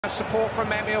Support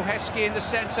from Emil Heskey in the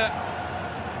centre.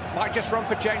 Might just run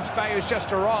for James Bay, who's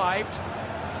just arrived.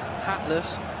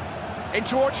 Hatless. In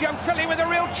towards young FILLY with a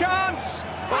real chance.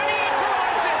 And he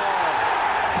equalises!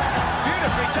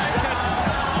 Beautifully taken.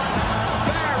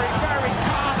 Very, very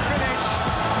calm finish.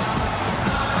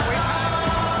 And we've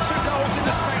had 2 goals in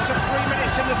the space of 3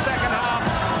 minutes in the second half.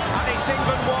 And it's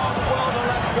England 1, World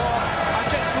 11 1. And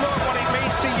just look what it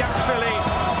means to young FILLY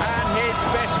and his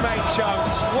best mate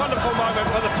Chunkz. Wonderful moment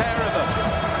for the pair of them.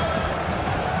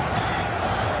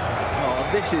 Oh,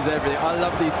 this is everything. I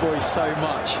love these boys so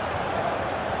much.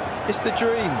 It's the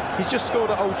dream. He's just scored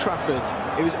at Old Trafford.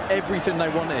 It was everything they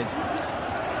wanted.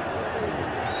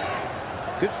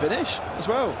 Good finish as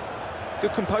well.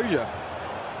 Good composure.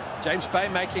 James Bay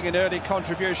making an early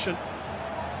contribution.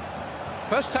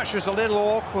 First touch was a little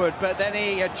awkward, but then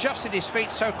he adjusted his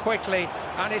feet so quickly,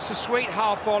 and it's a sweet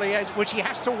half volley, which he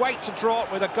has to wait to draw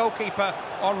it with a goalkeeper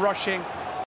on rushing.